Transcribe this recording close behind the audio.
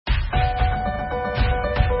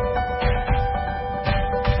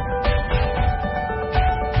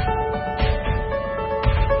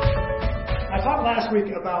last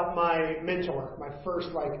week about my mentor, my first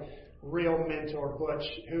real mentor, Butch,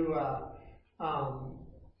 who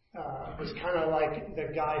was kind of like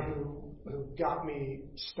the guy who got me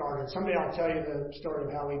started. Someday I'll tell you the story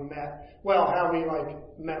of how we met. Well, how we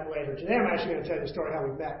met later. Today I'm actually going to tell you the story of how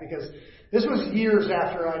we met, because this was years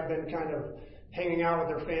after I'd been kind of hanging out with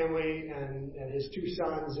their family and his two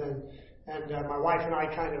sons, and my wife and I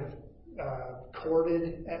kind of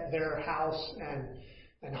courted at their house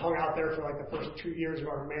and hung out there for the first 2 years of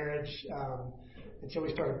our marriage, until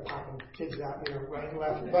we started popping kids out, right and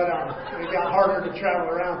left. But it got harder to travel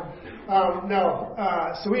around.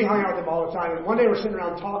 So we hung out with them all the time. And one day we're sitting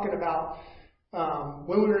around talking about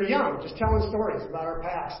when we were young, just telling stories about our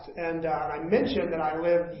past. And I mentioned that I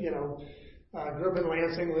lived, grew up in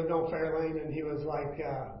Lansing, lived on Fairlane, and he was like,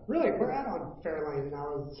 really, we're at on Fairlane. And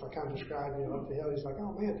I kind of described, up the hill. He's like,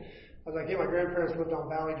 oh man. I was like, yeah, my grandparents lived on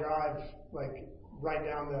Valley Drive, right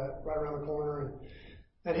around the corner.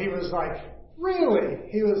 And he was like, really?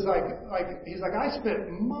 He was he's like, I spent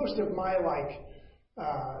most of my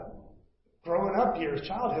growing up years,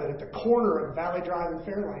 childhood, at the corner of Valley Drive and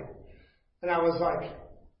Fairlane. And I was like,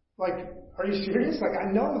 are you serious?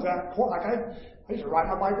 I know that corner. I used to ride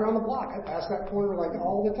my bike around the block. I passed that corner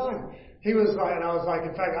all the time. He was like, and I was like,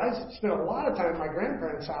 in fact, I spent a lot of time at my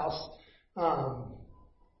grandparents' house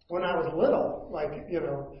when I was little.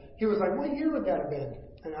 He was like, what year would that have been?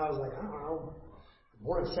 And I was like, I don't know.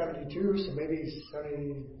 Born in 72, so maybe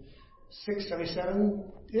 76,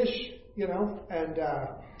 77-ish,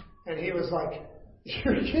 and he was like,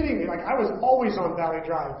 you're kidding me. I was always on Valley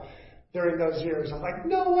Drive during those years. I was like,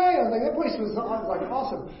 no way. I was like, that place was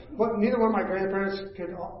awesome. But neither one of my grandparents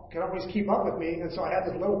could always keep up with me, and so I had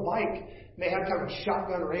this little bike, and they had kind of a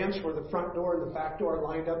shotgun ranch where the front door and the back door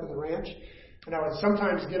lined up in the ranch. And I would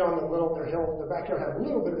sometimes get on their hill. The back door had a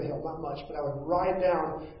little bit of a hill, not much, but I would ride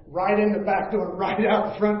down, right in the back door, right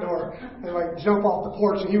out the front door, and jump off the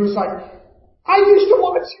porch. And he was like, I used to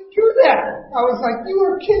watch you do that. I was like, you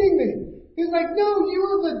are kidding me. He was like, no, you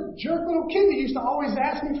were the jerk little kid that used to always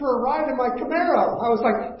ask me for a ride in my Camaro. I was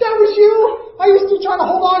like, that was you? I used to try to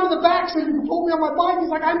hold on to the back so you could pull me on my bike.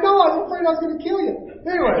 He's like, I know, I was afraid I was going to kill you.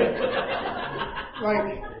 Anyway,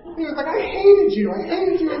 he was like, I hated you and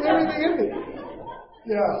everything in me.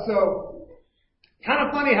 Yeah, so kind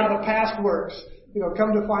of funny how the past works.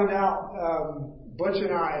 Come to find out, Butch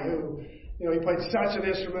and I, who, he played such an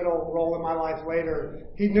instrumental role in my life later.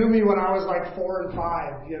 He knew me when I was 4 and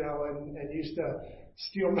 5, and used to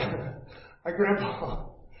steal my grandpa.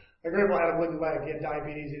 My grandpa had a wooden leg. He had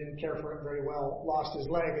diabetes. He didn't care for it very well. Lost his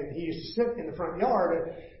leg, and he used to sit in the front yard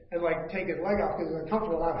and take his leg off because it was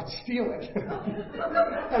uncomfortable. I would steal it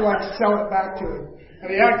and sell it back to him. And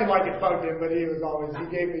he acted like it bugged him, but he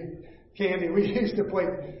gave me candy. We used to play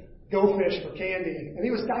Go Fish for candy, and he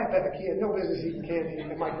was diabetic. He had no business eating candy.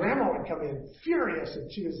 And my grandma would come in furious,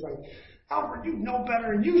 and she was like, Alfred, you know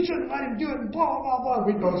better, and you shouldn't let him do it, and blah, blah, blah.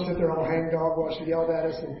 We'd both sit there all hangdog while she yelled at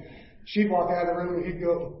us, and she'd walk out of the room, and he'd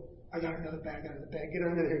go, I got another bag under the bed. Get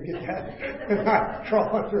under there and get that. And I'd crawl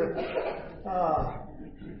under it.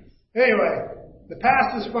 Anyway, the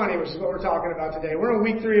past is funny, which is what we're talking about today. We're in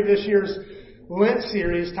week 3 of this year's Lent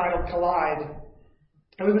series titled Collide.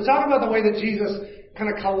 And we've been talking about the way that Jesus kind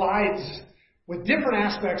of collides with different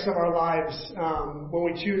aspects of our lives when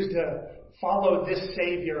we choose to follow this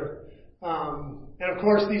Savior. And of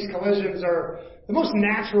course, these collisions are the most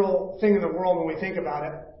natural thing in the world when we think about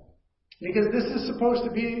it, because this is supposed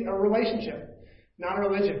to be a relationship, not a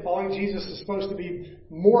religion. Following Jesus is supposed to be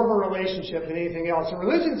more of a relationship than anything else. And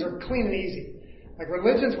religions are clean and easy.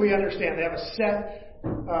 Religions, we understand, they have a set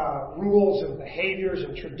rules and behaviors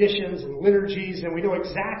and traditions and liturgies, and we know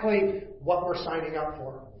exactly what we're signing up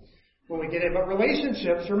for when we get in. But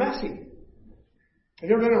relationships are messy. If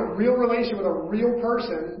you've ever been in a real relationship with a real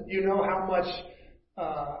person, you know how much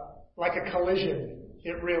like a collision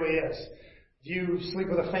it really is. You sleep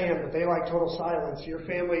with a fan, but they like total silence. Your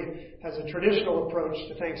family has a traditional approach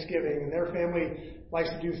to Thanksgiving, and their family likes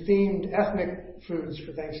to do themed ethnic foods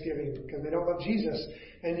for Thanksgiving because they don't love Jesus.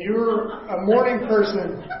 And you're a morning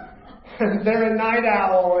person, and they're a night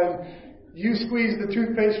owl, and you squeeze the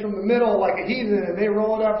toothpaste from the middle like a heathen, and they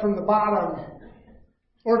roll it up from the bottom.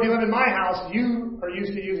 Or if you live in my house, you are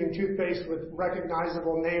used to using toothpaste with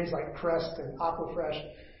recognizable names like Crest and Aquafresh.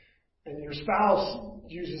 And your spouse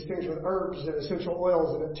uses things with herbs and essential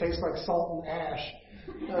oils, and it tastes like salt and ash.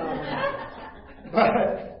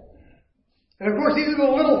 And of course, these are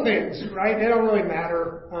the little things, right? They don't really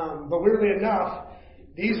matter. But weirdly enough,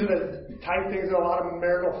 these are the type of things that a lot of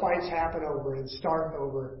marital fights happen over and start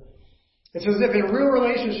over. It's as if in real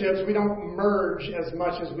relationships, we don't merge as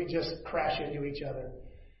much as we just crash into each other.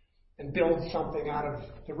 and build something out of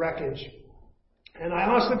the wreckage. And I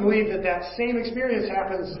honestly believe that that same experience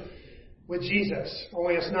happens with Jesus,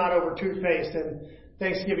 only it's not over toothpaste and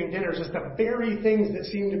Thanksgiving dinners. It's the very things that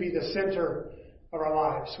seem to be the center of our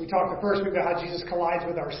lives. We talked the first week about how Jesus collides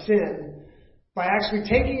with our sin by actually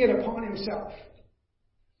taking it upon himself.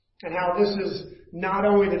 And how this is not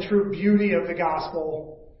only the true beauty of the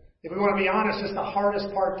gospel, if we want to be honest, it's the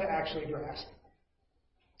hardest part to actually grasp.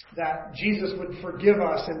 That Jesus would forgive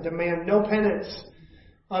us and demand no penance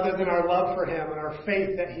other than our love for him and our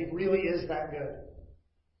faith that he really is that good.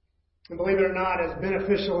 And believe it or not, as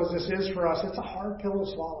beneficial as this is for us, it's a hard pill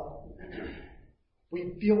to swallow.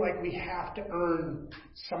 We feel like we have to earn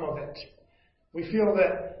some of it. We feel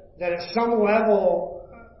that at some level,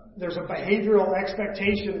 there's a behavioral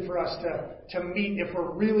expectation for us to meet if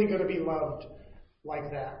we're really going to be loved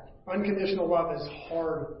like that. Unconditional love is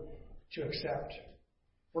hard to accept.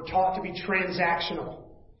 We're taught to be transactional.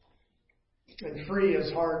 And free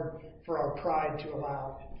is hard for our pride to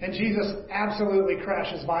allow. And Jesus absolutely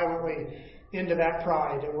crashes violently into that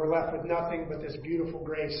pride, and we're left with nothing but this beautiful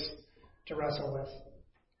grace to wrestle with.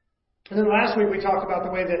 And then last week we talked about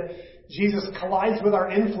the way that Jesus collides with our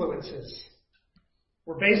influences.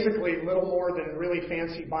 We're basically little more than really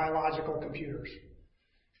fancy biological computers.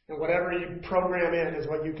 And whatever you program in is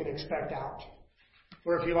what you can expect out.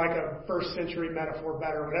 Or if you like a first century metaphor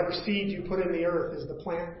better, whatever seed you put in the earth is the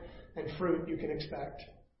plant and fruit you can expect.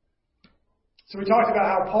 So we talked about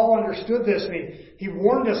how Paul understood this, and he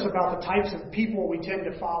warned us about the types of people we tend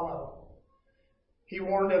to follow. He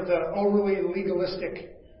warned of the overly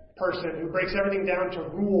legalistic person who breaks everything down to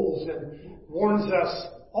rules, and warns us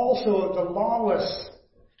also of the lawless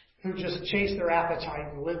who just chase their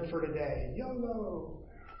appetite and live for today. YOLO.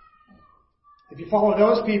 If you follow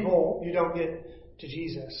those people, you don't get to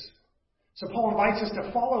Jesus. So Paul invites us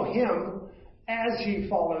to follow him as he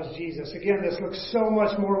follows Jesus. Again, this looks so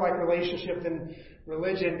much more like relationship than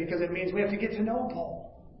religion because it means we have to get to know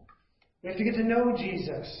Paul. We have to get to know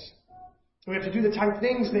Jesus. We have to do the type of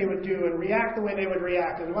things they would do and react the way they would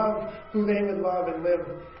react and love who they would love and live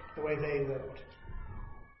the way they lived.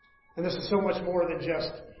 And this is so much more than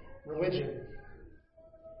just religion.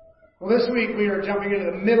 Well, this week we are jumping into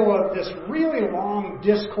the middle of this really long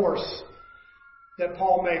discourse that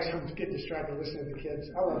Paul makes. I'm getting distracted listening to the kids.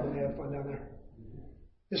 I love them. They have fun down there.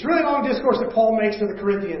 This really long discourse that Paul makes to the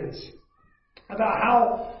Corinthians about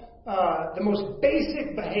how the most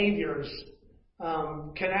basic behaviors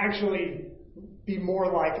can actually be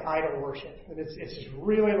more like idol worship. And it's this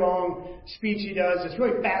really long speech he does. It's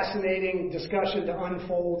really fascinating discussion to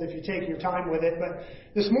unfold if you take your time with it. But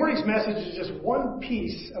this morning's message is just one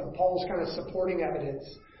piece of Paul's kind of supporting evidence.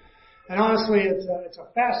 And honestly, it's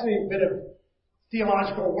a fascinating bit of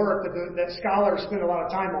theological work that scholars spend a lot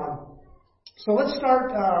of time on. So let's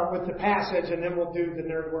start with the passage, and then we'll do the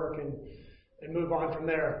nerd work and move on from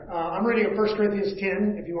there. I'm reading 1 Corinthians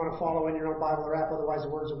 10, if you want to follow in your own Bible or app, otherwise the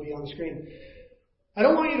words will be on the screen. I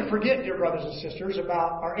don't want you to forget, dear brothers and sisters,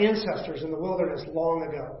 about our ancestors in the wilderness long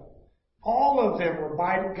ago. All of them were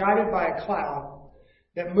guided by a cloud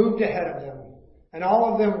that moved ahead of them, and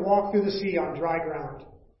all of them walked through the sea on dry ground.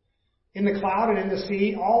 In the cloud and in the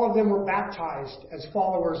sea, all of them were baptized as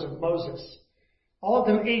followers of Moses. All of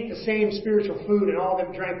them ate the same spiritual food, and all of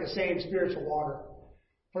them drank the same spiritual water.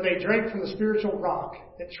 For they drank from the spiritual rock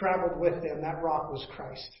that traveled with them. That rock was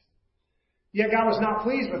Christ. Yet God was not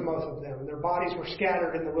pleased with most of them, and their bodies were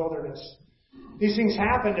scattered in the wilderness. These things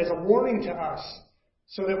happened as a warning to us,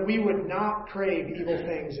 so that we would not crave evil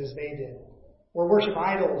things as they did, or worship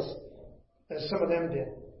idols as some of them did.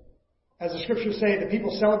 As the scriptures say, the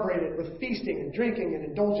people celebrated with feasting and drinking and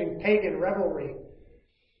indulging pagan revelry.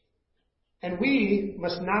 And we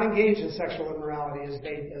must not engage in sexual immorality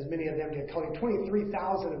as many of them did, causing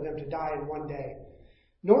 23,000 of them to die in one day.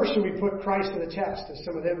 Nor should we put Christ to the test as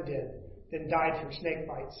some of them did, then died from snake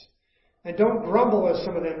bites. And don't grumble as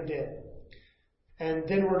some of them did, and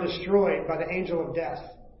then were destroyed by the angel of death.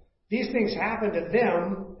 These things happened to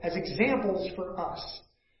them as examples for us.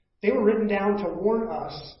 They were written down to warn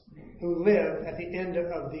us who live at the end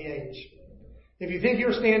of the age. If you think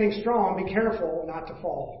you're standing strong, be careful not to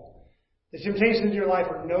fall. The temptations in your life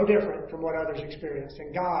are no different from what others experienced,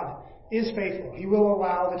 and God is faithful. He will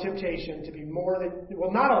allow the temptation to be more than,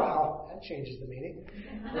 will not allow, that changes the meaning,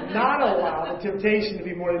 will not allow the temptation to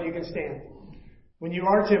be more than you can stand. When you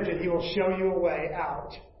are tempted, He will show you a way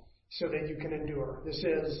out so that you can endure. This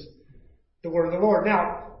is the word of the Lord.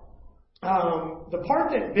 Now, the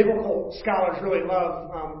part that biblical scholars really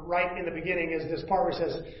love right in the beginning is this part where it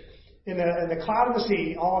says, in the cloud and the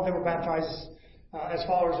sea, all of them were baptized as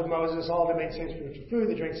followers of Moses. All of them ate the same spiritual food.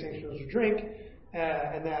 They drank the same spiritual drink.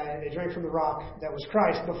 and they drank from the rock that was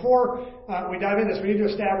Christ. Before we dive into this, we need to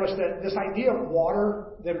establish that this idea of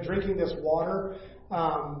water, them drinking this water,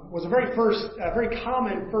 was a very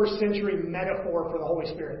common first century metaphor for the Holy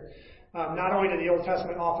Spirit. Not only did the Old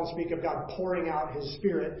Testament often speak of God pouring out His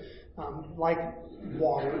Spirit like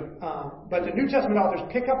water, but the New Testament authors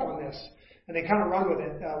pick up on this and they kind of run with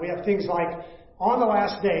it. We have things like, on the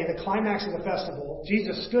last day, the climax of the festival,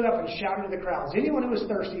 Jesus stood up and shouted to the crowds, "Anyone who is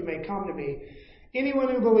thirsty may come to me. Anyone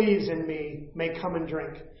who believes in me may come and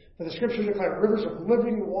drink. For the Scriptures declare, rivers of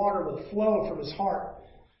living water will flow from His heart."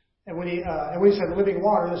 And when he said living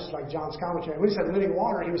water, this is like John's commentary. When he said living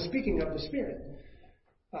water, he was speaking of the Spirit,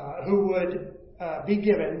 who would be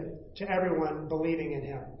given to everyone believing in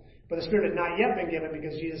Him. But the Spirit had not yet been given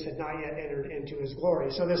because Jesus had not yet entered into His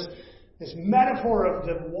glory. So this metaphor of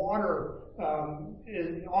the water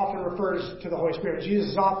often refers to the Holy Spirit.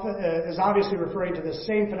 Jesus is obviously referring to this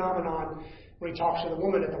same phenomenon when He talks to the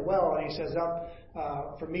woman at the well, and He says,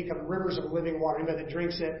 "From me come rivers of living water. Anyone that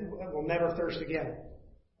drinks it will never thirst again."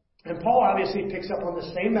 And Paul obviously picks up on the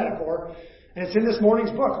same metaphor, and it's in this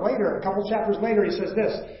morning's book. Later, a couple chapters later, he says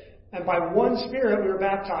this, "And by one Spirit we were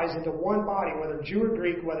baptized into one body, whether Jew or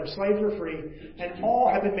Greek, whether slaves or free, and all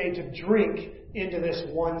have been made to drink into this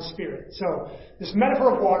one Spirit." So this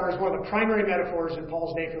metaphor of water is one of the primary metaphors in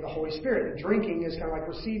Paul's day for the Holy Spirit. And drinking is kind of like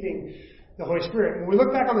receiving the Holy Spirit. When we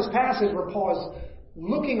look back on this passage where Paul is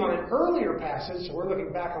looking on an earlier passage, so we're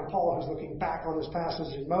looking back on Paul who's looking back on this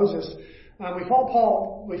passage in Moses, we find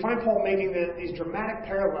Paul making these dramatic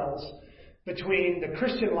parallels between the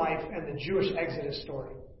Christian life and the Jewish Exodus story.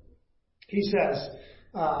 He says,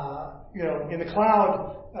 in the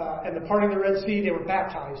cloud and the parting of the Red Sea, they were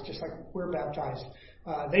baptized, just like we're baptized.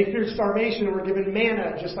 They feared starvation and were given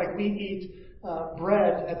manna, just like we eat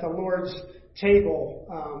bread at the Lord's table,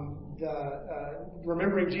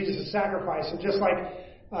 remembering Jesus' sacrifice. And just like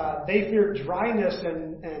they feared dryness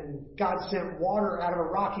and God sent water out of a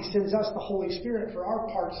rock, He sends us the Holy Spirit for our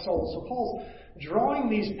parched souls. So Paul's drawing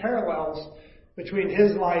these parallels between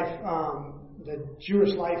his life, the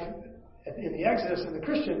Jewish life in the Exodus, and the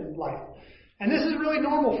Christian life. And this is really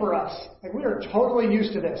normal for us. Like, we are totally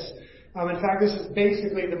used to this. In fact, this is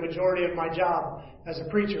basically the majority of my job as a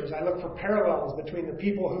preacher, is I look for parallels between the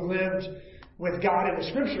people who lived with God in the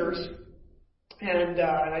Scriptures, and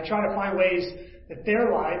I try to find ways that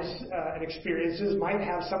their lives and experiences might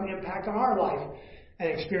have some impact on our life and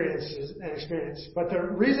experience. But the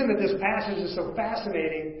reason that this passage is so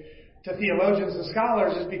fascinating to theologians and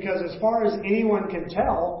scholars is because, as far as anyone can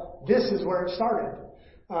tell, this is where it started.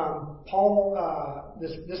 Paul,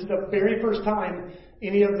 this is the very first time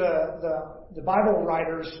any of the Bible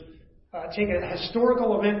writers take a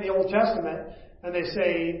historical event in the Old Testament and they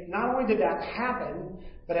say, not only did that happen,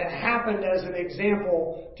 but it happened as an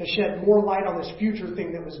example to shed more light on this future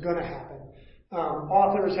thing that was going to happen.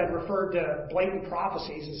 Authors had referred to blatant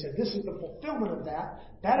prophecies and said, this is the fulfillment of that.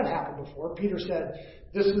 That had happened before. Peter said,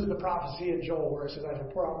 this is the prophecy in Joel where it says, I will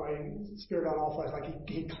pour out my Spirit on all flesh. Like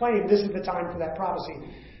he claimed this is the time for that prophecy.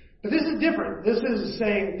 But this is different. This is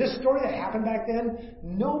saying, this story that happened back then,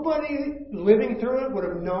 nobody living through it would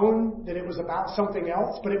have known that it was about something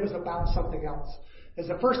else, but it was about something else. It's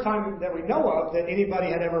the first time that we know of that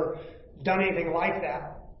anybody had ever done anything like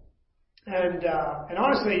that. And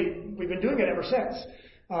honestly, we've been doing it ever since,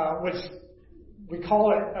 which we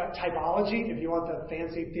call it typology. If you want the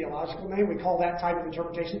fancy theological name, we call that type of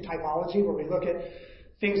interpretation typology, where we look at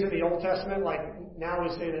things in the Old Testament, like now we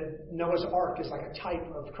say that Noah's Ark is like a type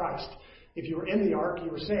of Christ. If you were in the ark,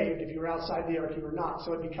 you were saved. If you were outside the ark, you were not.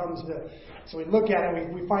 So it becomes so we look at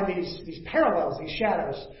it, we find these parallels, these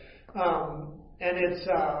shadows, and it's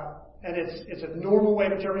a normal way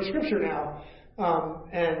of interpreting Scripture now.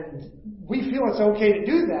 And we feel it's okay to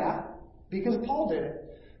do that because Paul did it.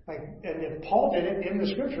 And if Paul did it in the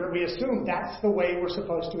Scripture, we assume that's the way we're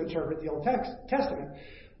supposed to interpret the Old Testament,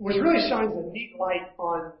 which really shines a neat light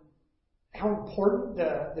on how important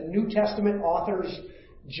the New Testament author's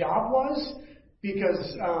job was,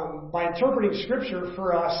 because by interpreting Scripture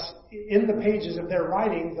for us in the pages of their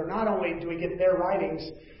writings, they're not only do we get their writings,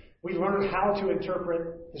 we learn how to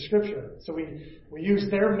interpret the Scripture. So we use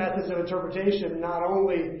their methods of interpretation not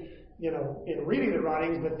only, in reading the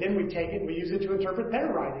writings, but then we take it and we use it to interpret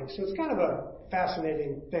their writings. So it's kind of a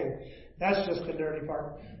fascinating thing. That's just the nerdy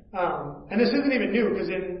part. And this isn't even new, because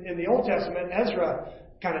in the Old Testament, Ezra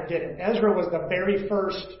kind of did it. Ezra was the very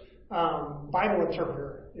first Bible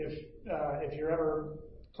interpreter. If you're ever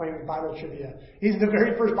playing Bible trivia, he's the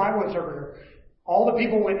very first Bible interpreter. All the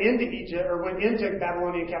people went into Egypt, or went into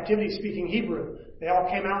Babylonian captivity speaking Hebrew. They all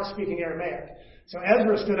came out speaking Aramaic. So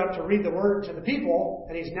Ezra stood up to read the word to the people,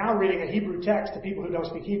 and he's now reading a Hebrew text to people who don't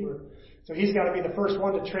speak Hebrew. So he's got to be the first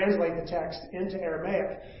one to translate the text into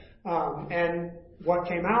Aramaic. And what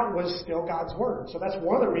came out was still God's word. So that's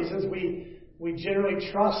one of the reasons we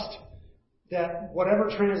generally trust that whatever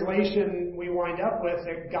translation we wind up with,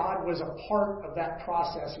 that God was a part of that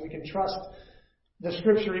process. We can trust the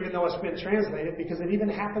scripture even though it's been translated because it even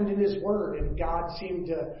happened in his word and God seemed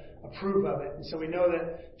to approve of it. And so we know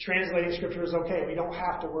that translating scripture is okay. We don't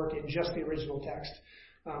have to work in just the original text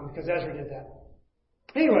because Ezra did that.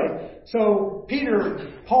 Anyway, so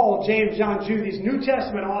Peter, Paul, James, John, Jude, these New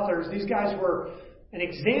Testament authors, these guys were an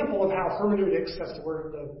example of how hermeneutics, that's the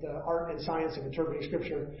word, the art and science of interpreting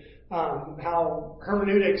scripture, how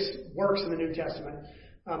hermeneutics works in the New Testament.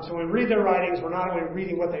 So when we read their writings, we're not only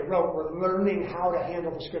reading what they wrote, we're learning how to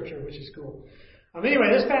handle the scripture, which is cool.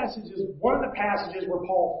 Anyway, this passage is one of the passages where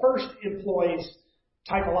Paul first employs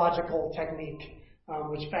typological technique,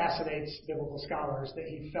 which fascinates biblical scholars that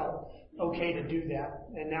he felt okay to do that.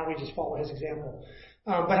 And now we just follow his example.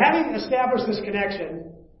 But having established this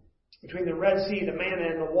connection between the Red Sea, the manna,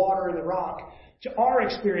 and the water and the rock, to our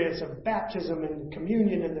experience of baptism and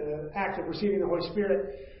communion and the act of receiving the Holy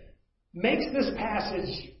Spirit, makes this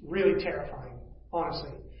passage really terrifying,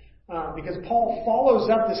 honestly. Because Paul follows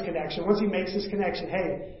up this connection. Once he makes this connection,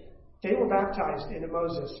 hey, they were baptized into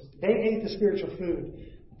Moses. They ate the spiritual food.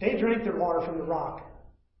 They drank their water from the rock.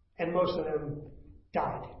 And most of them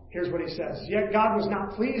died. Here's what he says. Yet God was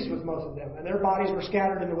not pleased with most of them, and their bodies were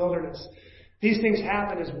scattered in the wilderness. These things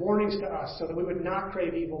happened as warnings to us, so that we would not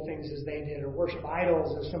crave evil things as they did, or worship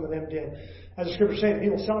idols as some of them did. As the scripture says,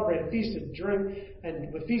 people celebrated, feasted, drink,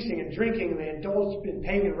 and with feasting and drinking, and they indulged in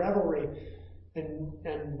pagan revelry.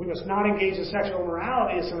 And we must not engage in sexual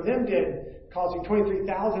immorality as some of them did, causing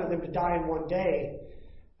 23,000 of them to die in one day.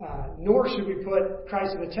 Nor should we put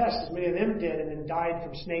Christ to the test as many of them did and then died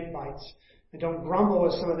from snake bites. And don't grumble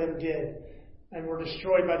as some of them did and were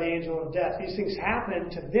destroyed by the angel of death. These things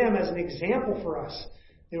happened to them as an example for us.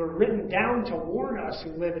 They were written down to warn us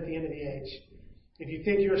who live at the end of the age. If you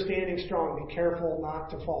think you're standing strong, be careful not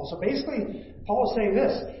to fall. So basically, Paul is saying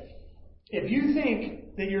this. If you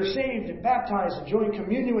think that you're saved and baptized and join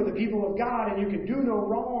communion with the people of God and you can do no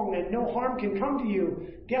wrong and no harm can come to you,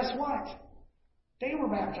 guess what? They were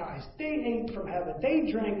baptized. They ate from heaven.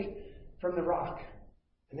 They drank from the rock.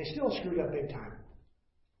 And they still screwed up big time.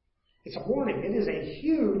 It's a warning. It is a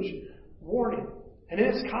huge warning. And in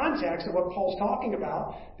its context of what Paul's talking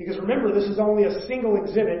about, because remember, this is only a single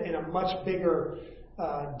exhibit in a much bigger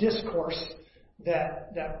discourse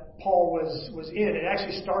that Paul was in. It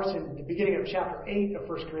actually starts in the beginning of chapter 8 of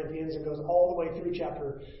 1 Corinthians and goes all the way through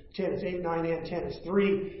chapter 10. It's 8, 9, and 10. It's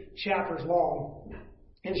 3 chapters long.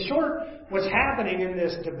 In short, what's happening in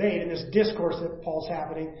this debate, in this discourse that Paul's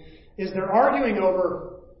having, is they're arguing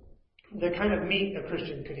over the kind of meat a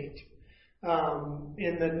Christian could eat.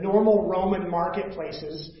 In the normal Roman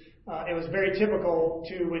marketplaces, it was very typical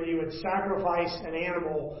to, when you would sacrifice an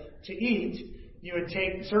animal to eat, you would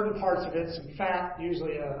take certain parts of it, some fat,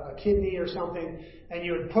 usually a kidney or something, and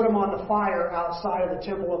you would put them on the fire outside of the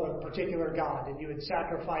temple of a particular god, and you would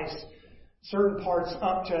sacrifice certain parts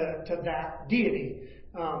up to that deity.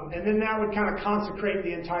 And then that would kind of consecrate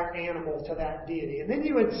the entire animal to that deity. And then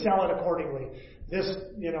you would sell it accordingly. This,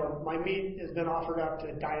 my meat has been offered up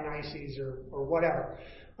to Dionysus or whatever.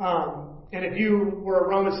 And if you were a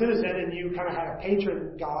Roman citizen and you kind of had a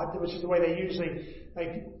patron god, which is the way they usually,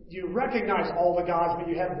 you recognize all the gods, but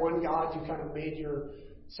you had one god you kind of made your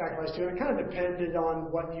sacrifice to. And it kind of depended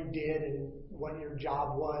on what you did and what your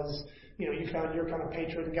job was. You found your kind of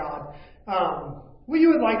patron god. Well, you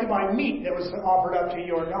would like to buy meat that was offered up to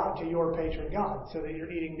your God, to your patron God, so that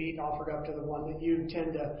you're eating meat offered up to the one that you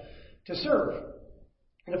tend to serve.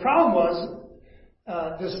 And the problem was,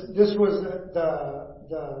 this was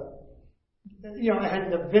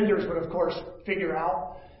and the vendors would, of course, figure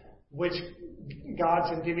out which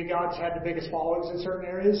gods and demigods had the biggest followings in certain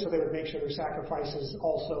areas, so they would make sure their sacrifices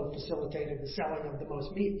also facilitated the selling of the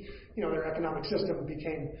most meat. Their economic system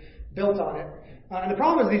became built on it. And the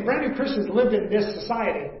problem is these brand new Christians lived in this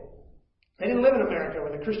society. They didn't live in America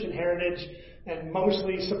with a Christian heritage and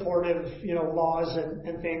mostly supportive, laws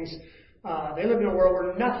and things. They lived in a world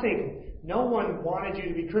where no one wanted you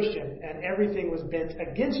to be Christian, and everything was bent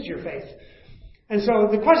against your faith. And so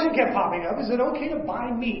the question kept popping up, is it okay to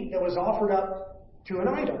buy meat that was offered up to an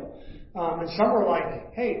idol? And some were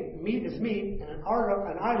like, hey, meat is meat, and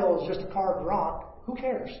an idol is just a carved rock. Who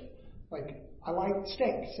cares? I like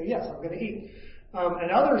steak, so yes, I'm going to eat.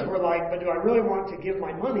 And others were like, but do I really want to give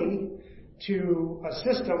my money to a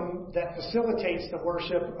system that facilitates the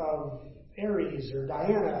worship of Ares or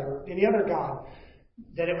Diana or any other god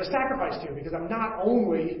that it was sacrificed to, because I'm not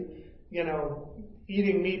only,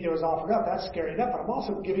 eating meat that was offered up, that's scary enough, but I'm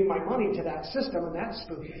also giving my money to that system, and that's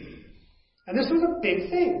spooky. And this was a big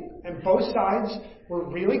thing, and both sides were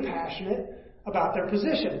really passionate about their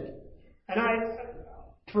position. And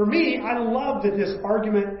for me, I love that this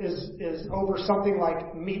argument is over something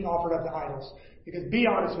like meat offered up to idols. Because be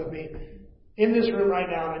honest with me, in this room right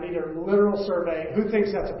now, and I need a literal survey, who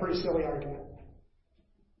thinks that's a pretty silly argument?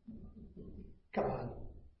 Come on.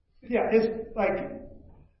 Yeah,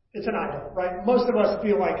 it's an idol, right? Most of us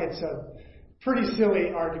feel like it's a pretty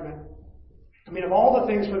silly argument. I mean, of all the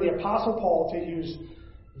things for the Apostle Paul to use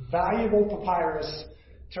valuable papyrus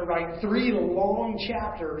to write 3 long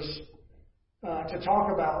chapters to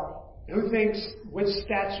talk about who thinks which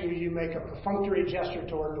statue you make a perfunctory gesture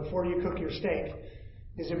toward before you cook your steak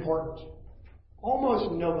is important.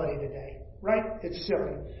 Almost nobody today, right? It's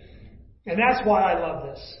silly. And that's why I love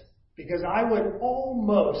this. Because I would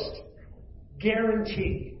almost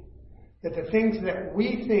guarantee that the things that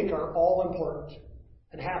we think are all important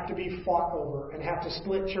and have to be fought over and have to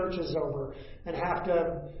split churches over and have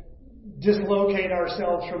to dislocate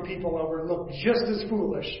ourselves from people over look just as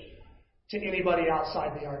foolish to anybody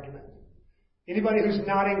outside the argument. Anybody who's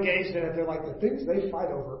not engaged in it, they're like, the things they fight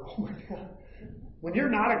over. Oh my God. When you're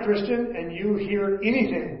not a Christian and you hear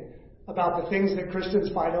anything about the things that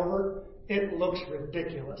Christians fight over, it looks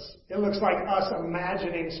ridiculous. It looks like us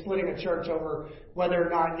imagining splitting a church over whether or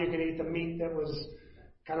not you can eat the meat that was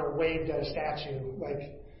kind of waved at a statue.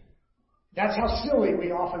 Like, that's how silly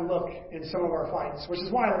we often look in some of our fights, which is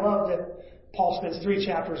why I love that Paul spends 3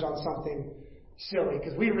 chapters on something silly,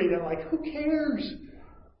 because we read it like, who cares?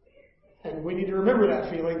 And we need to remember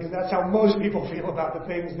that feeling, because that's how most people feel about the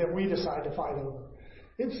things that we decide to fight over.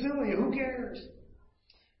 It's silly. Who cares?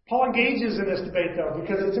 Paul engages in this debate, though,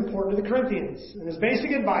 because it's important to the Corinthians. And his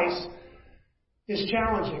basic advice is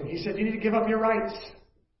challenging. He said, you need to give up your rights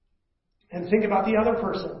and think about the other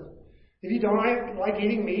person. If you don't like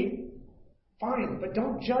eating meat, fine, but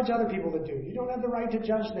don't judge other people that do. You don't have the right to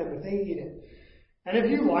judge them if they eat it. And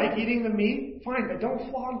if you like eating the meat, fine, but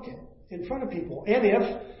don't flaunt it in front of people. And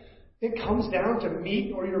if it comes down to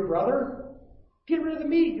meat or your brother, get rid of the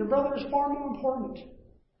meat. Your brother is far more important.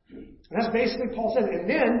 And that's basically Paul said.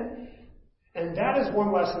 And that is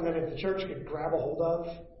one lesson that if the church could grab a hold of,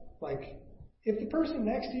 like, if the person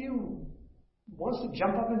next to you wants to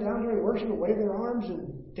jump up and down during worship and wave their arms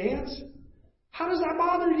and dance, how does that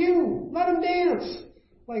bother you? Let them dance.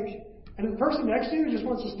 And the person next to you just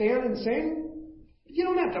wants to stand and sing, you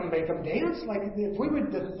don't have to make them dance. If we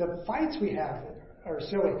would, the fights we have are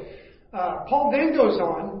silly. Paul then goes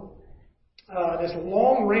on this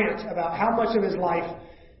long rant about how much of his life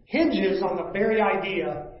hinges on the very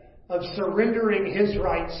idea of surrendering his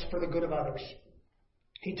rights for the good of others.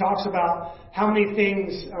 He talks about how many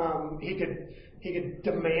things he could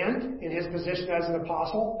demand in his position as an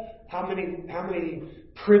apostle, how many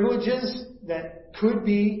privileges that could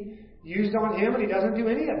be used on him, and he doesn't do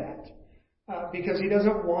any of that because he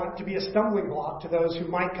doesn't want to be a stumbling block to those who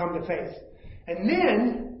might come to faith. And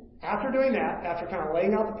then, after doing that, after kind of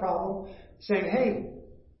laying out the problem, saying, hey,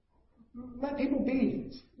 let people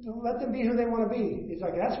be. Let them be who they want to be. He's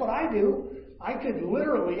like, that's what I do. I could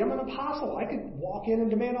literally, I'm an apostle. I could walk in and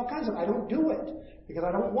demand all kinds of, I don't do it because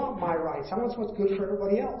I don't want my rights. I want what's good for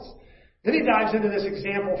everybody else. Then he dives into this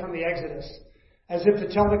example from the Exodus as if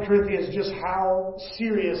to tell the Corinthians just how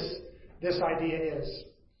serious this idea is.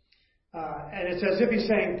 And it's as if he's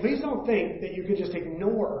saying, please don't think that you can just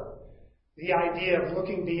ignore the idea of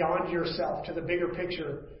looking beyond yourself to the bigger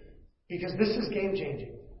picture, because this is game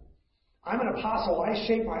changing. I'm an apostle. I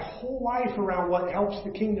shape my whole life around what helps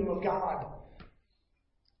the kingdom of God.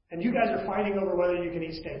 And you guys are fighting over whether you can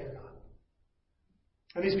eat steak or not.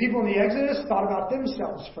 And these people in the Exodus thought about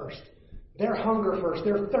themselves first. Their hunger first,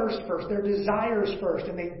 their thirst first, their desires first,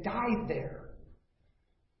 and they died there.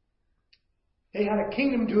 They had a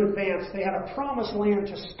kingdom to advance. They had a promised land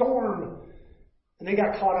to storm. And they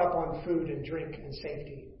got caught up on food and drink and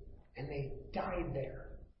safety. And they died there.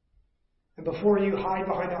 And before you hide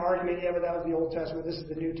behind the argument, yeah, but that was the Old Testament, this is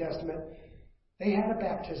the New Testament, they had a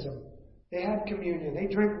baptism. They had communion. They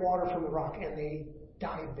drank water from the rock, and they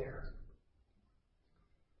died there.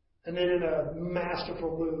 And then in a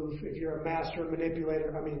masterful move, if you're a master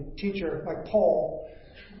manipulator, teacher like Paul,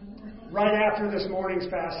 right after this morning's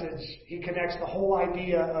passage, he connects the whole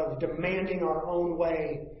idea of demanding our own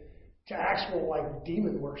way to actual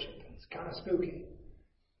demon worship. It's kind of spooky.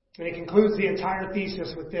 And he concludes the entire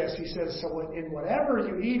thesis with this. He says, so in whatever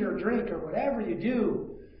you eat or drink or whatever you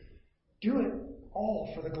do, Do it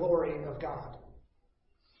all for the glory of God.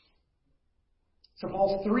 So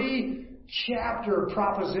Paul's 3-chapter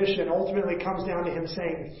proposition ultimately comes down to him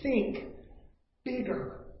saying, think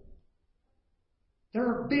bigger. There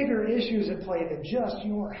are bigger issues at play than just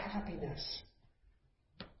your happiness.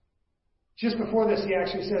 Just before this, he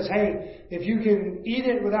actually says, hey, if you can eat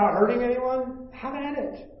it without hurting anyone, have at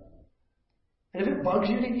it. And if it bugs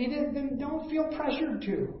you to eat it, then don't feel pressured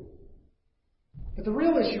to. But the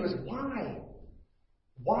real issue is why?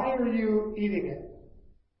 Why are you eating it?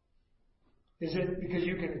 Is it because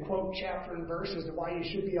you can quote chapter and verse as to why you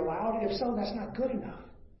should be allowed? If so, that's not good enough.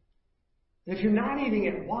 And if you're not eating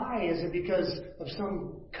it, why? Is it because of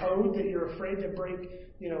some code that you're afraid to break,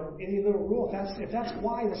 any little rule? If that's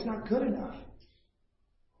why, that's not good enough.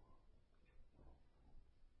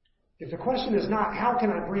 If the question is not, how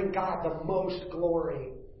can I bring God the most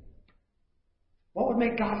glory? What would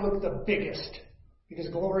make God look the biggest? Because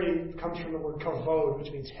glory comes from the word kavod,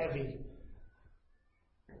 which means heavy.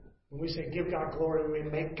 When we say give God glory, we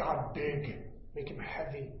make God big, make him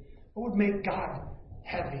heavy. What would make God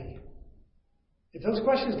heavy? If those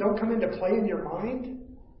questions don't come into play in your mind,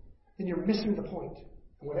 then you're missing the point.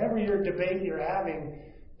 And whatever your debate you're having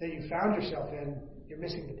that you found yourself in, you're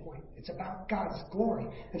missing the point. It's about God's glory.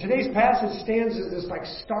 And today's passage stands as this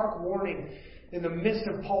stark warning in the midst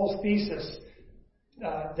of Paul's thesis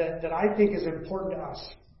that I think is important to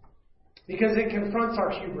us. Because it confronts our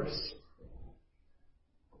hubris.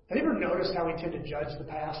 Have you ever noticed how we tend to judge the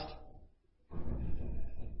past?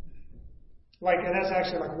 And that's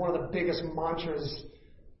actually one of the biggest mantras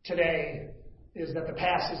today is that the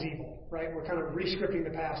past is evil, right? We're kind of re-scripting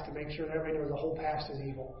the past to make sure that everybody knows the whole past is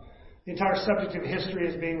evil. The entire subject of history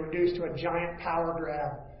is being reduced to a giant power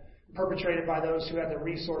grab perpetrated by those who had the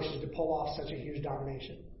resources to pull off such a huge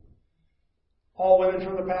domination. All women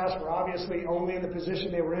from the past were obviously only in the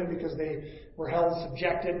position they were in because they were held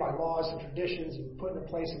subjected by laws and traditions and put in a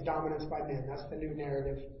place of dominance by men. That's the new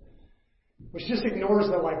narrative. Which just ignores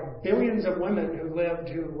the billions of women who lived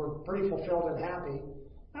who were pretty fulfilled and happy.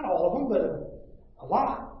 Not all of them, but a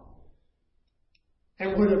lot.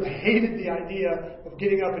 And would have hated the idea of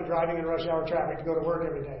getting up and driving in rush hour traffic to go to work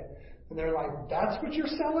every day. And they're like, that's what you're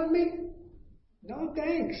selling me? No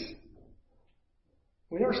thanks.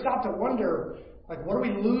 We never stop to wonder, what are we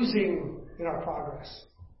losing in our progress?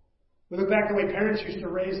 We look back to the way parents used to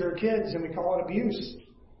raise their kids and we call it abuse.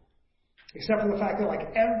 Except for the fact that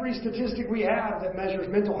every statistic we have that measures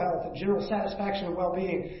mental health and general satisfaction and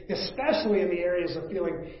well-being, especially in the areas of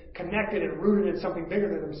feeling connected and rooted in something bigger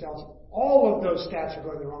than themselves, all of those stats are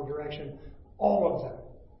going the wrong direction. All of them.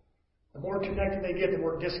 The more connected they get, the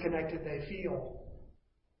more disconnected they feel.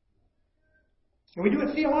 And we do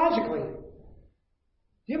it theologically.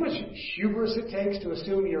 Do you know how much hubris it takes to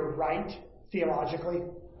assume you're right theologically?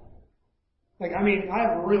 I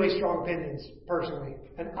have really strong opinions, personally.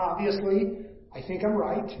 And obviously, I think I'm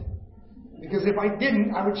right. Because if I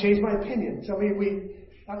didn't, I would change my opinion. So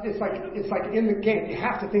it's like in the game. You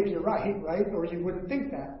have to think you're right? Or you wouldn't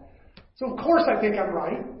think that. So of course I think I'm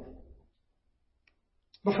right.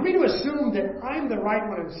 But for me to assume that I'm the right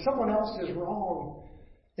one and someone else is wrong,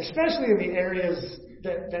 especially in the areas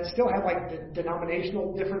that still have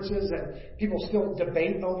denominational differences that people still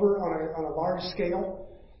debate over on a large scale,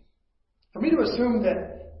 for me to assume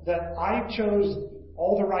that I chose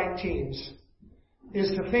all the right teams is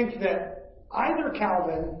to think that either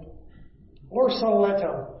Calvin or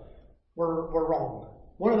Soleto were wrong.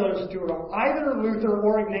 One of those two were wrong. Either Luther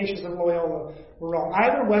or Ignatius of Loyola were wrong.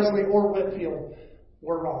 Either Wesley or Whitefield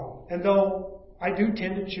were wrong. And though I do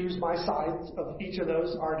tend to choose my sides of each of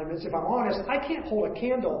those arguments, if I'm honest, I can't hold a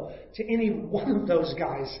candle to any one of those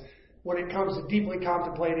guys when it comes to deeply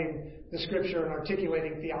contemplating the Scripture and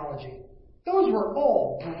articulating theology. Those were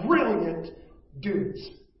all brilliant dudes.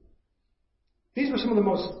 These were some of the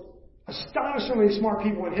most astonishingly smart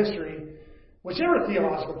people in history, whichever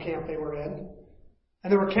theological camp they were in.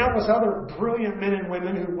 And there were countless other brilliant men and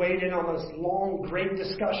women who weighed in on this long, great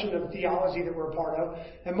discussion of theology that we're a part of.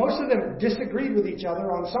 And most of them disagreed with each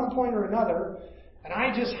other on some point or another. And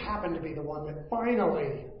I just happened to be the one that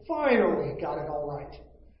finally got it all right.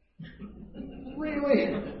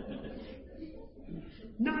 Really?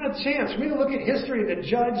 Not a chance for me to look at history and to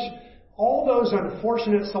judge all those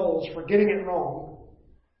unfortunate souls for getting it wrong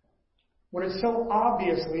when it's so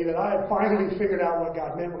obviously that I had finally figured out what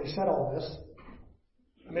God meant when He said all this.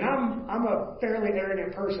 I'm a fairly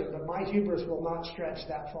arrogant person, but my hubris will not stretch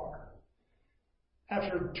that far.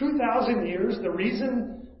 After 2,000 years, the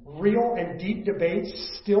reason real and deep debates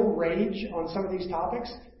still rage on some of these topics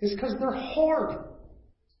is because they're hard.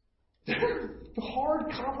 They're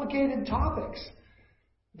hard, complicated topics.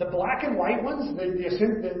 The black and white ones,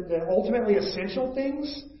 the ultimately essential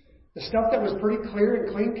things, the stuff that was pretty clear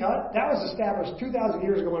and clean cut, that was established 2,000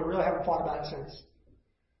 years ago and we really haven't thought about it since.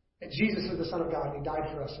 And Jesus is the Son of God and He died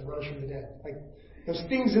for us and rose from the dead. Like those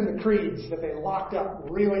things in the creeds that they locked up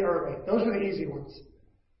really early, those are the easy ones.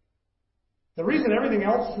 The reason everything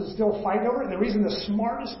else is still fighting over it, and the reason the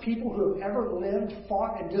smartest people who have ever lived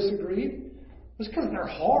fought and disagreed, was because they're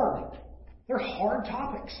hard. They're hard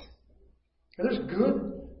topics. And there's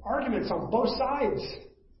good arguments on both sides.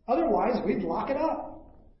 Otherwise, we'd lock it up.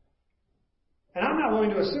 And I'm not willing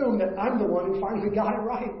to assume that I'm the one who finally got it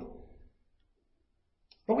right.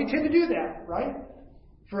 But we tend to do that, right?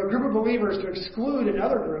 For a group of believers to exclude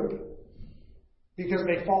another group because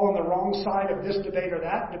they fall on the wrong side of this debate or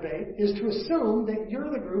that debate is to assume that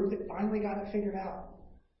you're the group that finally got it figured out.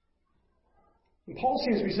 And Paul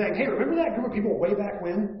seems to be saying, hey, remember that group of people way back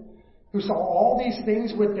when who saw all these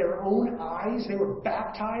things with their own eyes? They were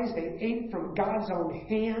baptized. They ate from God's own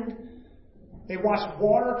hand. They watched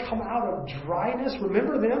water come out of dryness.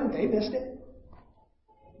 Remember them? They missed it.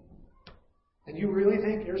 And you really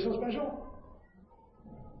think you're so special?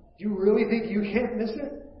 You really think you can't miss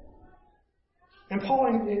it? And Paul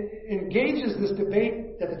engages this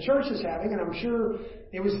debate that the church is having, and I'm sure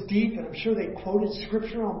it was deep, and I'm sure they quoted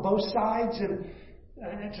scripture on both sides and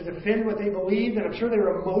to defend what they believed, and I'm sure they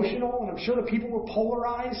were emotional, and I'm sure the people were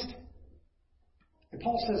polarized. And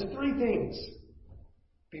Paul says 3 things.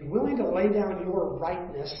 Be willing to lay down your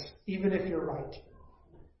rightness, even if you're right.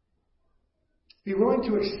 Be willing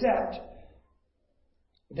to accept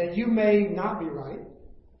that you may not be right,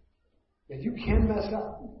 that you can mess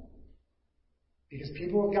up, because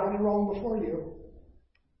people have gotten it wrong before you.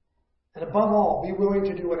 And above all, be willing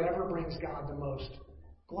to do whatever brings God the most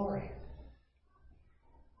glory.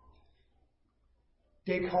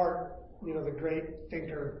 Descartes, the great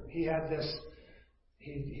thinker, he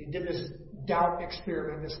did this doubt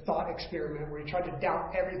experiment, this thought experiment, where he tried to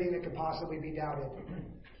doubt everything that could possibly be doubted,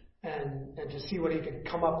 and to see what he could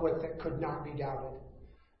come up with that could not be doubted.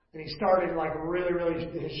 And he started really,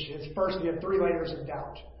 he had 3 layers of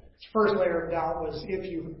doubt. His first layer of doubt was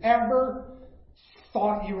if you've ever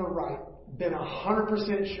thought you were right, been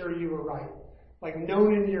 100% sure you were right, like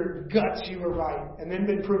known in your guts you were right, and then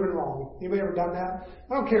been proven wrong. Anybody ever done that?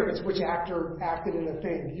 I don't care if it's which actor acted in a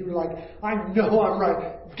thing. You were like, I know I'm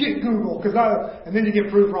right. Get Google, and then you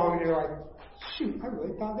get proved wrong, and you're like, shoot, I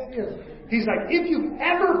really thought that. Yeah. He's like, if you've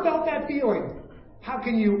ever felt that feeling, how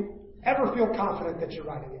can you ever feel confident that you're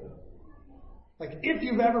right again? Like, if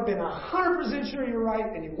you've ever been 100% sure you're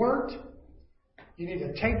right and you weren't, you need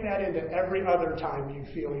to take that into every other time you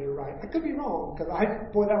feel you're right. I could be wrong, because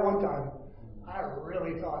that one time, I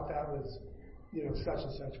really thought that was, such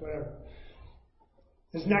and such, whatever.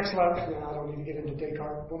 His next level, I don't need to get into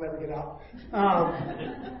Descartes. We'll never get out.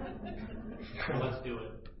 Let's do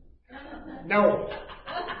it. No.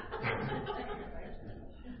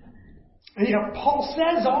 And Paul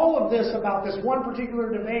says all of this about this one particular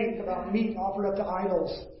debate about meat offered up to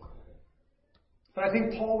idols. But I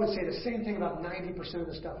think Paul would say the same thing about 90% of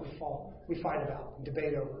the stuff we fight about and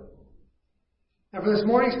debate over. Now for this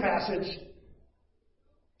morning's passage,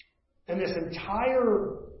 and this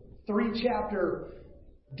entire 3-chapter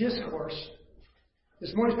discourse,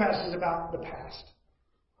 this morning's passage is about the past.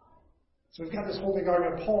 So we've got this whole big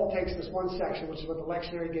argument. Paul takes this one section, which is what the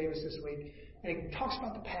lectionary gave us this week, and he talks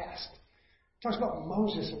about the past. He talks about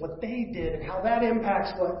Moses and what they did and how that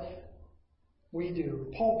impacts what we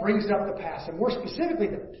do. Paul brings up the past, and more specifically,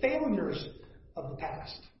 the failures of the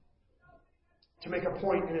past, to make a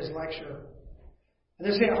point in his lecture. And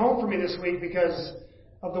this hit home for me this week because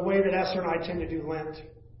of the way that Esther and I tend to do Lent.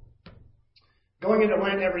 Going into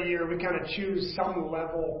Lent every year, we kind of choose some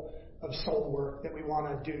level of soul work that we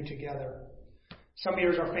want to do together. Some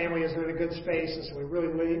years our family isn't in a good space, and so we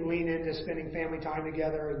really lean into spending family time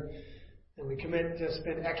together, and we commit to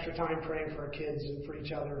spend extra time praying for our kids and for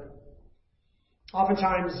each other.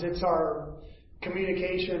 Oftentimes it's our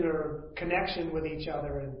communication or connection with each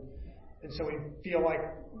other, and so we feel like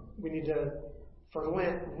we need to, for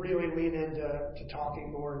Lent, really lean into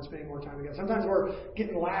talking more and spending more time together. Sometimes we're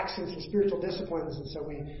getting lax in some spiritual disciplines, and so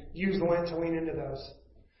we use Lent to lean into those.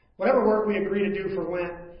 Whatever work we agree to do for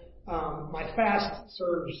Lent, my fast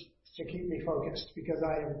serves to keep me focused because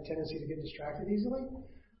I have a tendency to get distracted easily.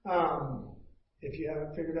 If you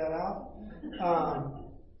haven't figured that out.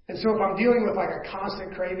 And so if I'm dealing with like a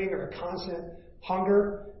constant craving or a constant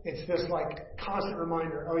hunger, it's this like constant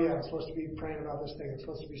reminder, oh yeah, I'm supposed to be praying about this thing. I'm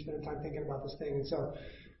supposed to be spending time thinking about this thing. And so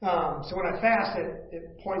when I fast,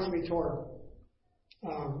 it points me toward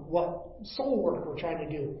what soul work we're trying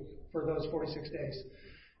to do for those 46 days.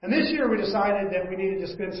 And this year we decided that we needed to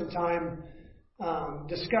spend some time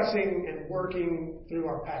discussing and working through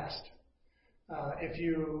our past. If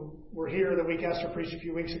you were here the week Esther preached a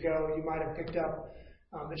few weeks ago, you might have picked up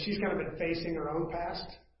that she's kind of been facing her own past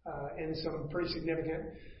in some pretty significant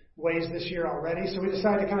ways this year already. So we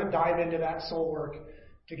decided to kind of dive into that soul work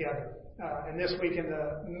together. And this week, in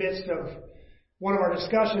the midst of one of our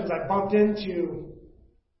discussions, I bumped into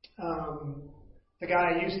the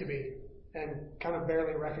guy I used to be and kind of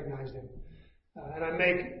barely recognized him. And I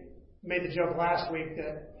made the joke last week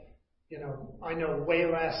that, I know way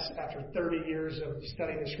less after 30 years of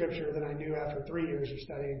studying the scripture than I knew after 3 years of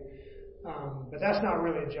studying. But that's not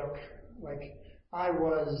really a joke. Like, I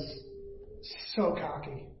was so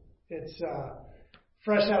cocky. It's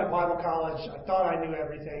fresh out of Bible college. I thought I knew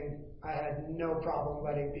everything. I had no problem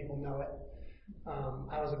letting people know it.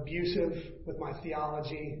 I was abusive with my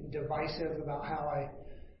theology, divisive about how I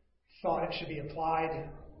thought it should be applied.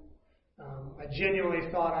 I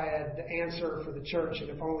genuinely thought I had the answer for the church, and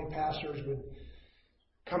if only pastors would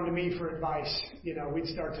come to me for advice, we'd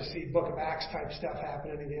start to see Book of Acts type stuff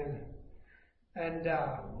happening again. And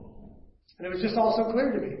it was just also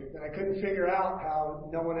clear to me that I couldn't figure out how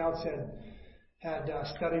no one else had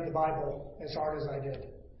studied the Bible as hard as I did.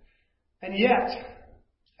 And yet,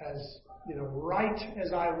 as right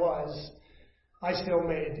as I was, I still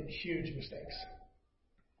made huge mistakes.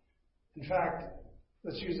 In fact,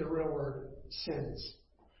 let's use the real word, sins.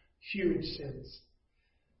 Huge sins.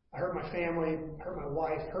 I hurt my family, hurt my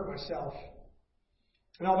wife, hurt myself.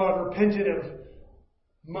 And although I've repented of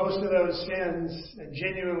most of those sins and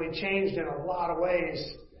genuinely changed in a lot of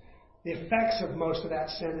ways, the effects of most of that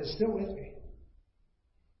sin is still with me.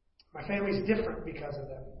 My family's different because of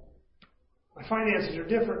them. My finances are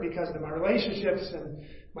different because of them. My relationships and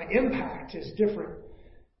my impact is different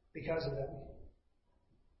because of them.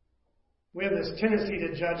 We have this tendency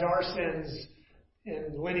to judge our sins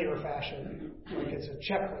in linear fashion. Like it's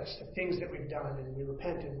a checklist of things that we've done, and we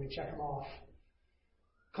repent and we check them off.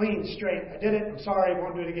 Clean, straight, I did it, I'm sorry,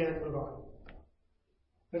 won't do it again, move on.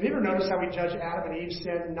 Have you ever noticed how we judge Adam and Eve's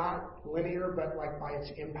sin, not linear, but like by its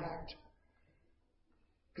impact?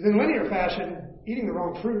 Because in linear fashion, eating the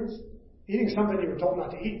wrong fruits, eating something you were told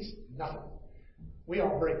not to eat, nothing. We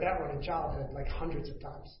all break that one in childhood like hundreds of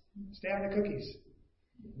times. Stay out of the cookies.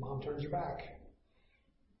 Mom turns her back.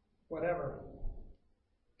 Whatever.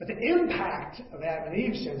 But the impact of Adam and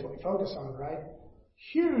Eve's sin is what we focus on, right?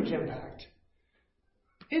 Huge impact.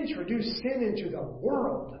 Introduce sin into the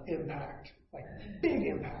world impact. Like big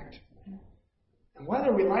impact. And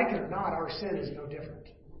whether we like it or not, our sin is no different.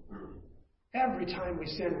 Every time we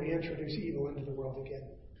sin, we introduce evil into the world again.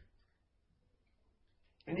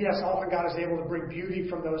 And yes, often God is able to bring beauty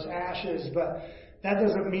from those ashes, but that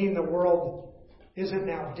doesn't mean the world isn't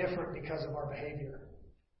now different because of our behavior.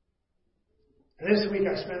 And this week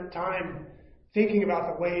I spent time thinking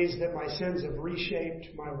about the ways that my sins have reshaped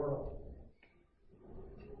my world.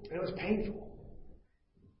 And it was painful.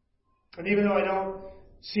 And even though I don't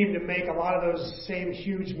seem to make a lot of those same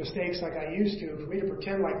huge mistakes like I used to, for me to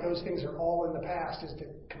pretend like those things are all in the past is to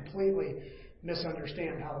completely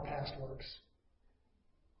misunderstand how the past works.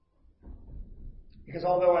 Because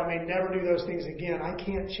although I may never do those things again, I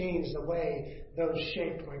can't change the way those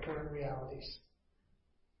shaped my current realities.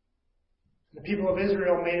 The people of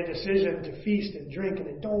Israel made a decision to feast and drink and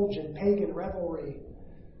indulge in pagan revelry.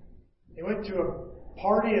 They went to a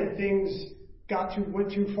party and things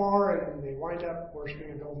went too far, and they wind up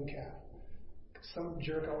worshiping a golden calf. Some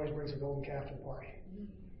jerk always brings a golden calf to the party.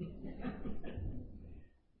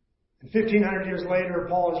 And 1,500 years later,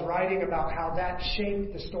 Paul is writing about how that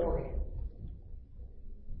shaped the story.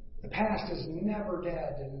 The past is never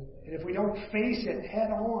dead, and if we don't face it head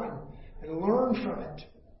on and learn from it,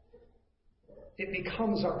 it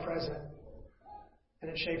becomes our present, and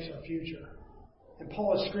it shapes our future. And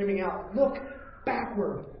Paul is screaming out, look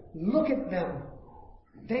backward, look at them.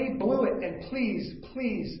 They blew it, and please,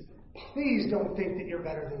 please, please don't think that you're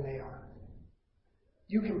better than they are.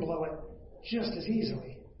 You can blow it just as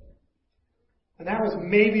easily. And that was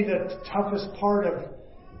maybe the toughest part of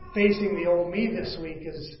facing the old me this week,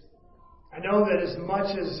 is I know that as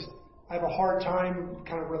much as I have a hard time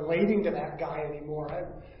kind of relating to that guy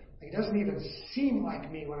anymore, it doesn't even seem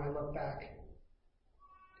like me when I look back.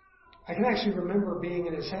 I can actually remember being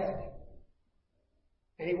in his head.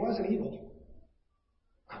 And he wasn't evil.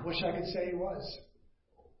 I wish I could say he was.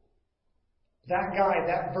 That guy,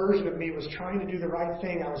 that version of me was trying to do the right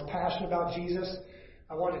thing. I was passionate about Jesus.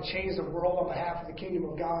 I wanted to change the world on behalf of the kingdom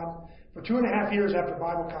of God. For 2.5 years after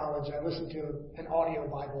Bible college, I listened to an audio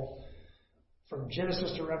Bible from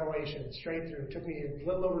Genesis to Revelation, straight through. It took me a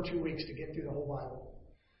little over 2 weeks to get through the whole Bible.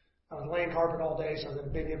 I was laying carpet all day, so I was in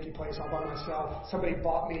a big empty place all by myself. Somebody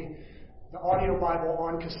bought me the audio Bible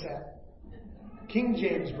on cassette. King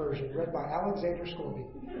James Version, read by Alexander Scorby.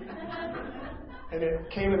 And it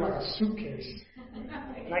came in like a suitcase.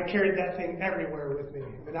 And I carried that thing everywhere with me.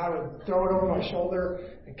 And I would throw it over my shoulder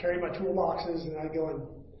and carry my toolboxes, and I'd go and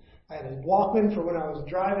I had a Walkman for when I was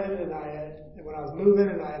driving, and I had when I was moving,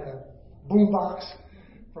 and I had a boombox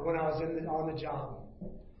for when I was on the job.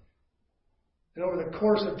 And over the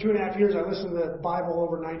course of 2.5 years, I listened to the Bible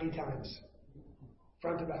over 90 times,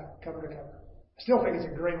 front to back, cover to cover. I still think it's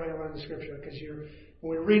a great way to learn the Scripture, because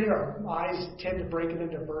when we read it, our eyes tend to break it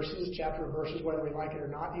into verses, chapter verses, whether we like it or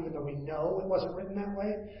not, even though we know it wasn't written that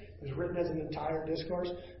way. It was written as an entire discourse.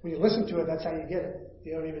 When you listen to it, that's how you get it.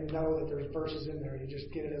 You don't even know that there's verses in there. You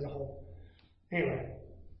just get it as a whole. Anyway.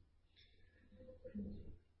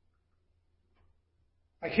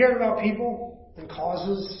 I cared about people and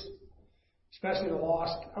causes, especially the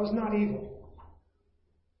lost. I was not evil.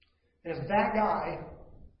 And if that guy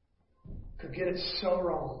could get it so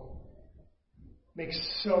wrong, make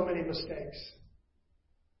so many mistakes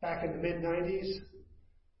back in the mid-90s,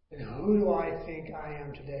 then who do I think I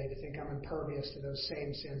am today to think I'm impervious to those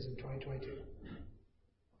same sins in 2022?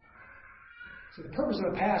 So the purpose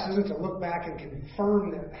of the past isn't to look back and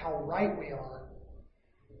confirm how right we are.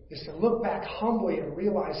 It's to look back humbly and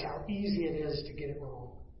realize how easy it is to get it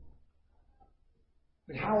wrong.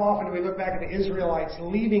 And how often do we look back at the Israelites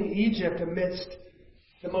leaving Egypt amidst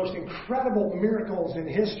the most incredible miracles in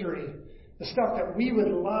history, the stuff that we would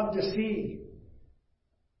love to see,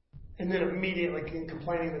 and then immediately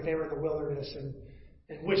complaining that they were in the wilderness and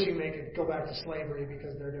wishing they could go back to slavery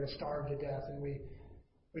because they're going to starve to death, and we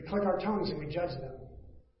click our tongues and we judge them.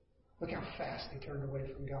 Look how fast they turned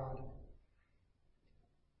away from God.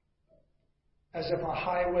 As if a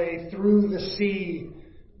highway through the sea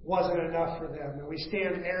wasn't enough for them. And we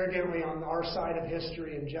stand arrogantly on our side of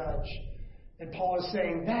history and judge. And Paul is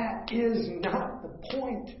saying that is not the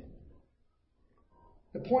point.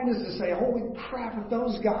 The point is to say, holy crap, if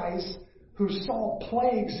those guys who saw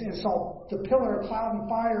plagues and saw the pillar of cloud and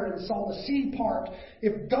fire and saw the sea part,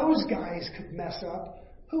 if those guys could mess up,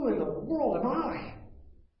 who in the world am I?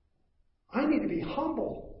 I need to be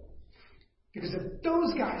humble. Because if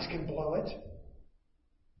those guys can blow it,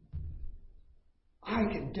 I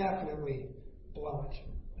can definitely blow it.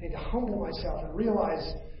 I need to humble myself and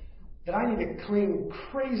realize that I need to cling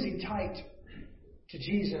crazy tight to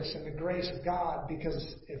Jesus and the grace of God,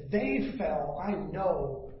 because if they fell, I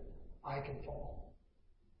know I can fall.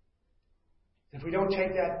 If we don't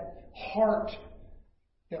take that heart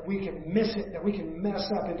that we can miss it, that we can mess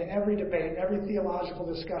up into every debate, every theological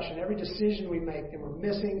discussion, every decision we make, then we're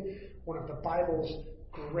missing one of the Bible's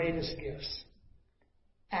greatest gifts: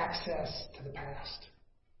 access to the past.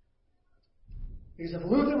 Because if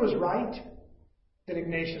Luther was right, then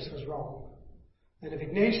Ignatius was wrong. And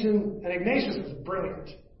Ignatius was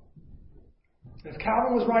brilliant. If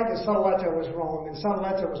Calvin was right, then Sodaletta was wrong, and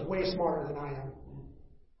Sodaletta was way smarter than I am.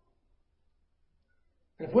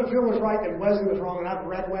 And if Whitefield was right, then Wesley was wrong, and I've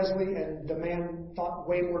read Wesley, and the man thought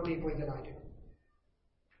way more deeply than I do.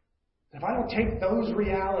 And if I don't take those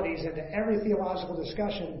realities into every theological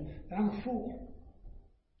discussion, then I'm a fool.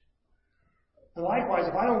 And likewise,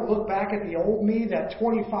 if I don't look back at the old me, that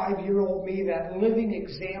 25-year-old me, that living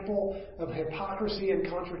example of hypocrisy and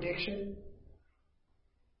contradiction,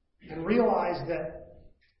 and realize that,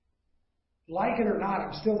 like it or not,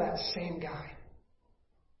 I'm still that same guy,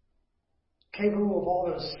 capable of all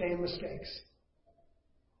those same mistakes,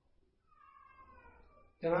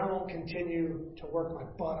 then I won't continue to work my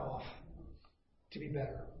butt off to be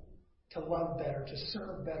better, to love better, to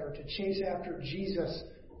serve better, to chase after Jesus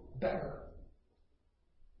better,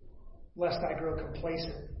 lest I grow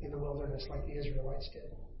complacent in the wilderness like the Israelites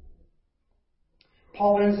did.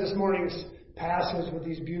 Paul ends this morning's passage with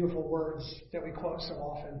these beautiful words that we quote so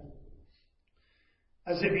often,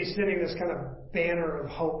 as if he's sending this kind of banner of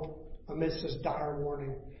hope amidst this dire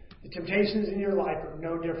warning. The temptations in your life are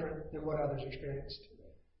no different than what others experienced.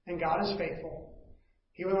 And God is faithful.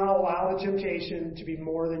 He will not allow the temptation to be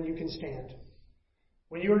more than you can stand.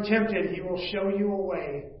 When you are tempted, He will show you a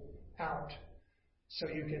way out so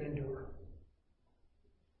you can endure.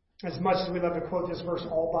 As much as we love to quote this verse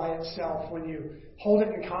all by itself, when you hold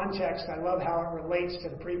it in context, I love how it relates to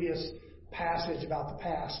the previous passage about the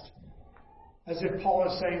past. As if Paul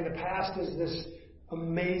is saying the past is this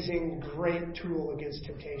amazing, great tool against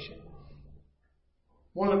temptation.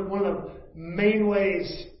 One of the main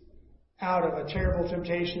ways out of a terrible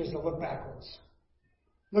temptation is to look backwards.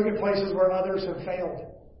 Look at places where others have failed.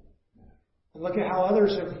 And look at how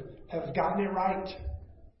others have gotten it right.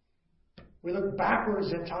 We look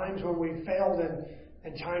backwards at times when we failed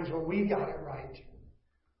and times when we got it right.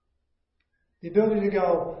 The ability to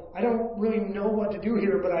go, I don't really know what to do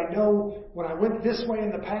here, but I know when I went this way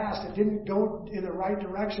in the past, it didn't go in the right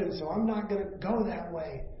direction, so I'm not going to go that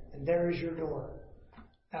way. And there is your door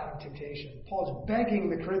out of temptation. Paul's begging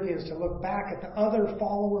the Corinthians to look back at the other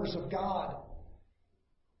followers of God,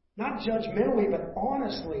 not judgmentally, but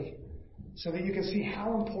honestly, so that you can see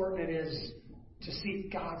how important it is to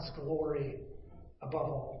seek God's glory above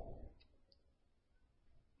all.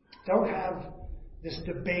 Don't have this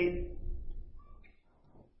debate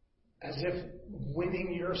as if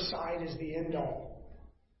winning your side is the end all.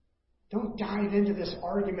 Don't dive into this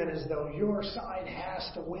argument as though your side has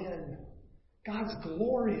to win. God's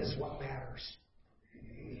glory is what matters.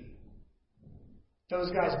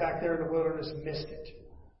 Those guys back there in the wilderness missed it.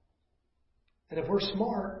 And if we're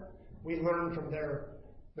smart, we learn from their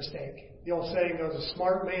mistake. The old saying goes, a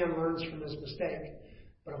smart man learns from his mistake,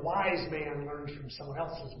 but a wise man learns from someone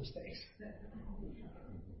else's mistakes.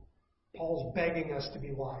 Paul's begging us to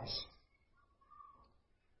be wise.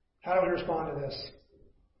 How do we respond to this?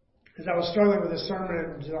 As I was struggling with this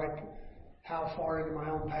sermon, it was like how far into my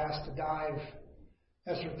own past to dive.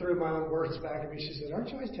 Esther threw my own words back at me. She said, aren't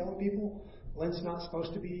you always telling people Lent's not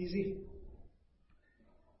supposed to be easy?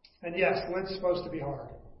 And yes, Lent's supposed to be hard.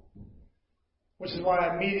 Which is why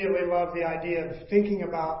I immediately love the idea of thinking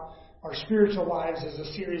about our spiritual lives as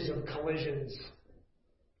a series of collisions.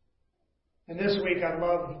 And this week I'd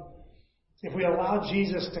love if we allow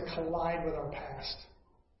Jesus to collide with our past.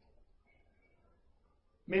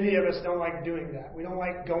 Many of us don't like doing that. We don't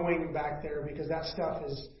like going back there because that stuff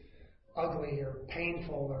is ugly or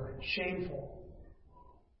painful or shameful.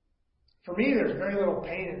 For me, there's very little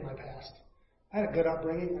pain in my past. I had a good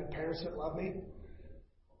upbringing. I had parents that loved me.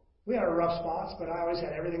 We had our rough spots, but I always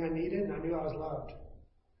had everything I needed and I knew I was loved.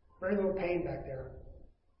 Very little pain back there.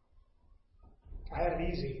 I had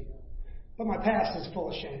it easy. But my past is full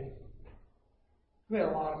of shame. We had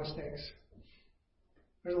a lot of mistakes.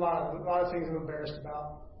 There's a lot of things I'm embarrassed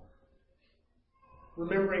about.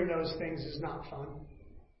 Remembering those things is not fun.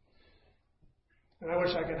 And I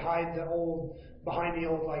wish I could hide behind the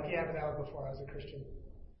old, like, yeah, but that was before I was a Christian.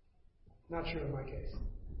 Not true in my case.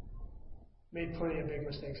 Made plenty of big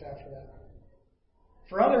mistakes after that.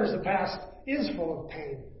 For others, the past is full of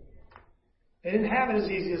pain. They didn't have it as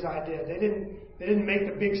easy as I did. They didn't make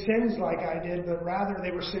the big sins like I did, but rather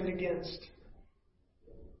they were sinned against.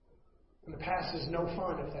 And the past is no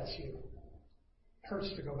fun if that's you. It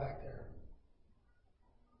hurts to go back there.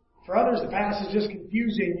 For others, the past is just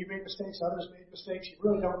confusing. You made mistakes, others made mistakes. You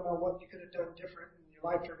really don't know what you could have done different, and your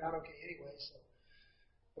life turned out okay anyway, so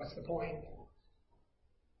what's the point?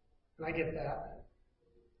 And I get that.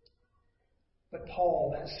 But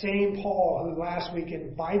Paul, that same Paul who last week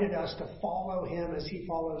invited us to follow him as he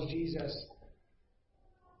follows Jesus,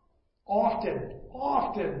 often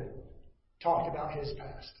talked about his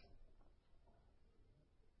past.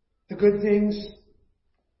 The good things.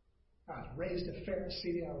 I was raised a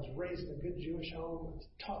Pharisee. I was raised in a good Jewish home. I was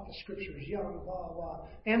taught the scriptures young, blah, blah.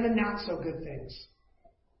 And the not so good things.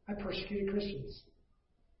 I persecuted Christians.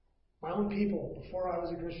 My own people, before I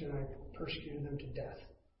was a Christian, I persecuted them to death.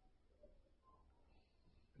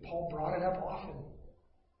 Paul brought it up often.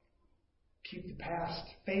 Keep the past,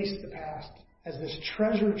 face the past as this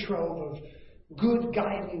treasure trove of good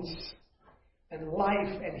guidance and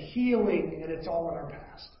life and healing, and it's all in our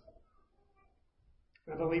past.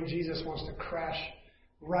 I believe Jesus wants to crash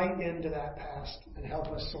right into that past and help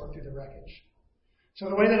us sort through the wreckage. So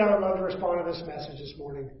the way that I would love to respond to this message this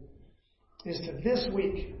morning is to this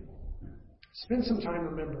week, spend some time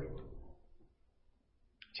remembering.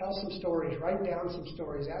 Tell some stories. Write down some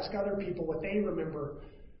stories. Ask other people what they remember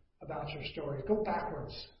about your story. Go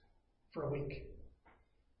backwards for a week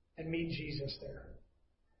and meet Jesus there.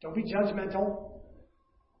 Don't be judgmental.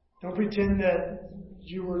 Don't pretend that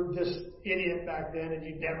you were this idiot back then and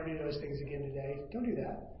you'd never do those things again today. Don't do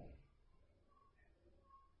that.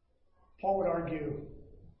 Paul would argue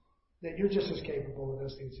that you're just as capable of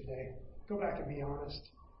those things today. Go back and be honest.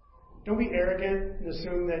 Don't be arrogant and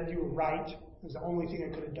assume that you were right. It was the only thing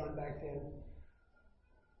I could have done back then.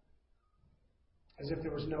 As if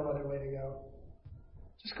there was no other way to go.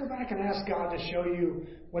 Just go back and ask God to show you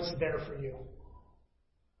what's there for you.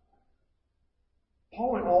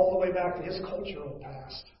 Paul went all the way back to his cultural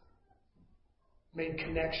past. Made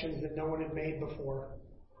connections that no one had made before.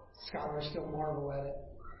 Scholars still marvel at it.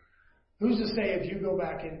 Who's to say if you go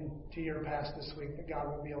back into your past this week that God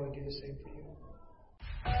won't be able to do the same for you?